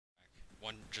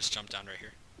One just jumped down right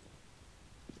here.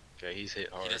 Okay, he's hit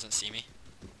hard. He doesn't see me.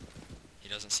 He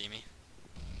doesn't see me.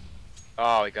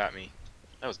 Oh, he got me.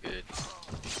 That was good.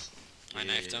 I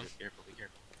knifed him. Careful, be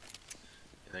careful.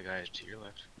 And that guy is to your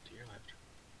left. To your left.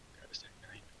 Grab a stack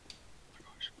 9. Oh my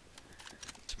gosh.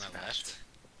 To my left.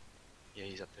 Yeah,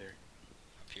 he's up there.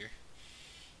 Up here.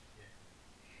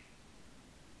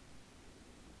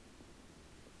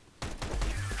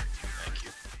 Thank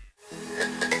you.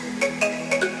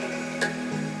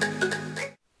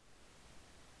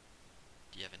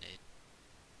 Do you have an aid?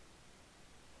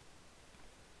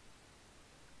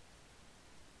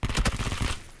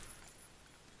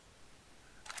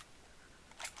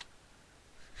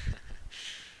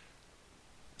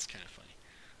 It's kind of funny.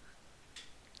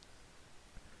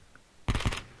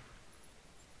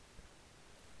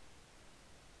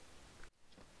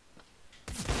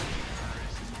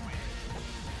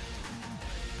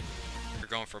 We're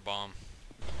going for a bomb.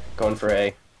 Going for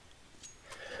A.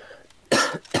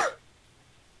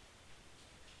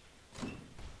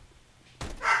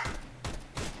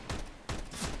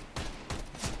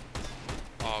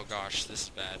 Oh gosh, this is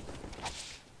bad.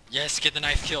 Yes, get the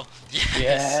knife kill. Yes.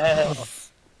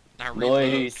 Yes. Now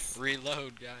reload. Nice.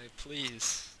 Reload, guy,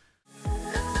 please.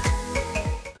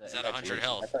 Is that 100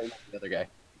 health? I thought you meant the other guy.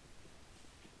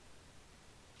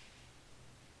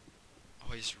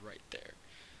 Oh, he's right there.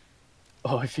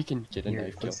 Oh, if he can get a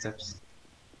knife kill. Footsteps.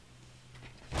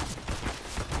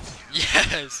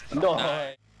 Yes. No.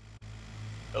 Nice.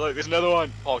 Oh, look, there's another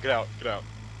one. Paul, get out. Get out.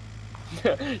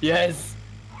 Yes.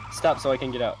 Stop so I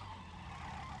can get out.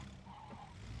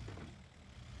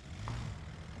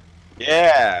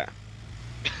 Yeah.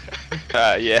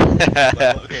 Yeah.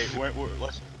 Okay,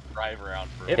 let's drive around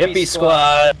for a Hippie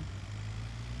squad.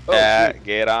 Oh, Yeah, shoot.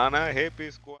 get on a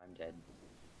hippie squad. I'm dead.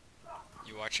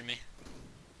 You watching me?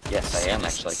 Yes, I See am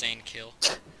this actually. insane kill.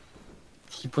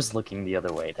 He was looking the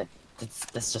other way.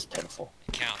 That's just pitiful.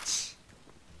 It counts.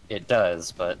 It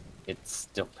does, but it's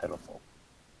still pitiful.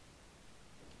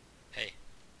 Hey,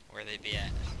 where they be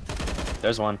at?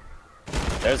 There's one.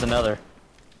 There's another.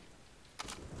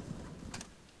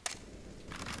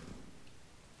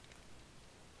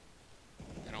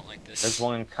 I don't like this. There's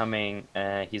one coming.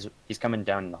 He's coming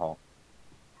down in the hall.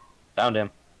 Found him.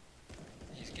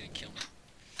 He's gonna kill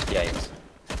me. Yeah, he is.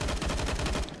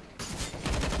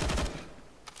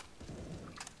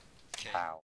 Okay.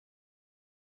 Ow.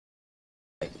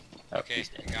 Oh, Okay, he's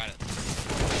I dead. got it.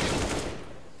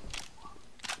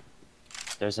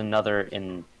 There's another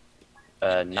in,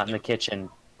 not in the kitchen.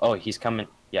 Oh, he's coming.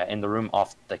 Yeah, in the room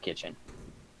off the kitchen.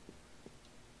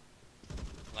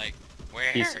 Like,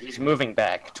 where? He's moving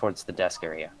back towards the desk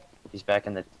area. He's back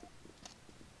in the.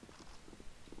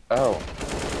 Oh,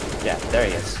 yeah, there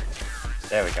he is.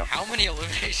 There we go. How many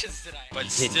eliminations did I? But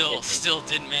He didn't hit me. still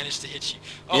didn't manage to hit you.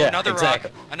 Oh, Yeah, another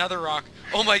exactly. rock. Another rock.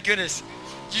 Oh my goodness.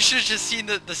 You should have just seen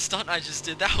the stunt I just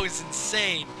did. That was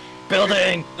insane.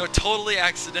 Building. No, totally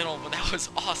accidental, but that was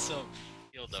awesome.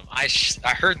 Killed him. I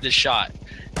heard the shot,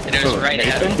 and it was right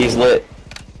at him. He's lit.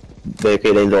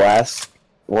 Okay, then the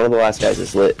one of the last guys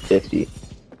is lit 50.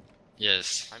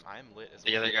 Yes. I'm lit as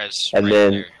The other guy's And right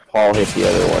then there. Paul hit the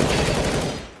other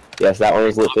one. Yes, that one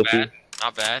was lit Not 50. bad.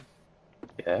 Not bad.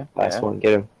 Yeah. Last yeah. one,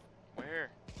 get him. Where?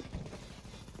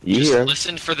 You Just hear him.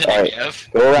 listen for the Alright. negative.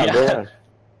 Go around, go Yeah. around.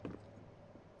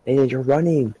 Nathan, you're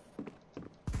running.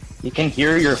 You can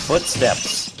hear your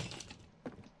footsteps.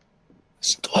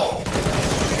 Stop.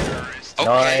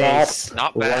 Okay. Nice.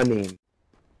 Not bad. Running.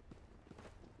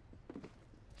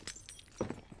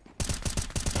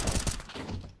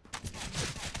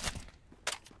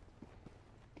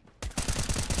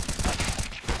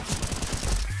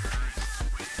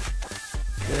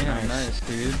 Damn, nice,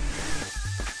 dude.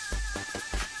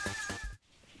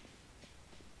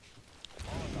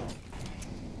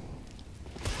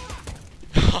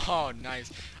 Oh,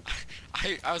 nice.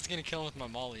 I was gonna kill him with my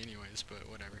molly anyways, but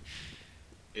whatever.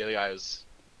 The other guy was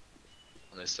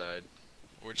on this side.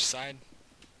 Which side?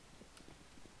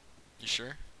 You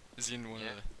sure? Is he in one Yeah.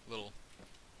 of the little...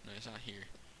 No, he's not here.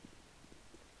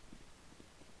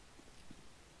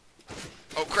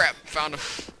 Oh crap! Found him!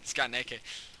 He's got an AK.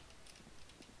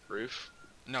 Roof?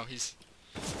 No, he's...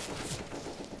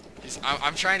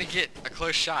 I'm trying to get a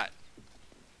close shot.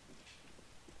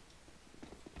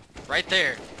 Right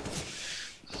there.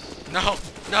 No!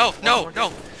 No! No!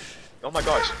 No! Oh my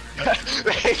gosh.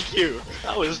 Thank you.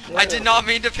 That was I did not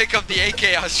mean to pick up the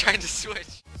AK. I was trying to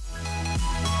switch.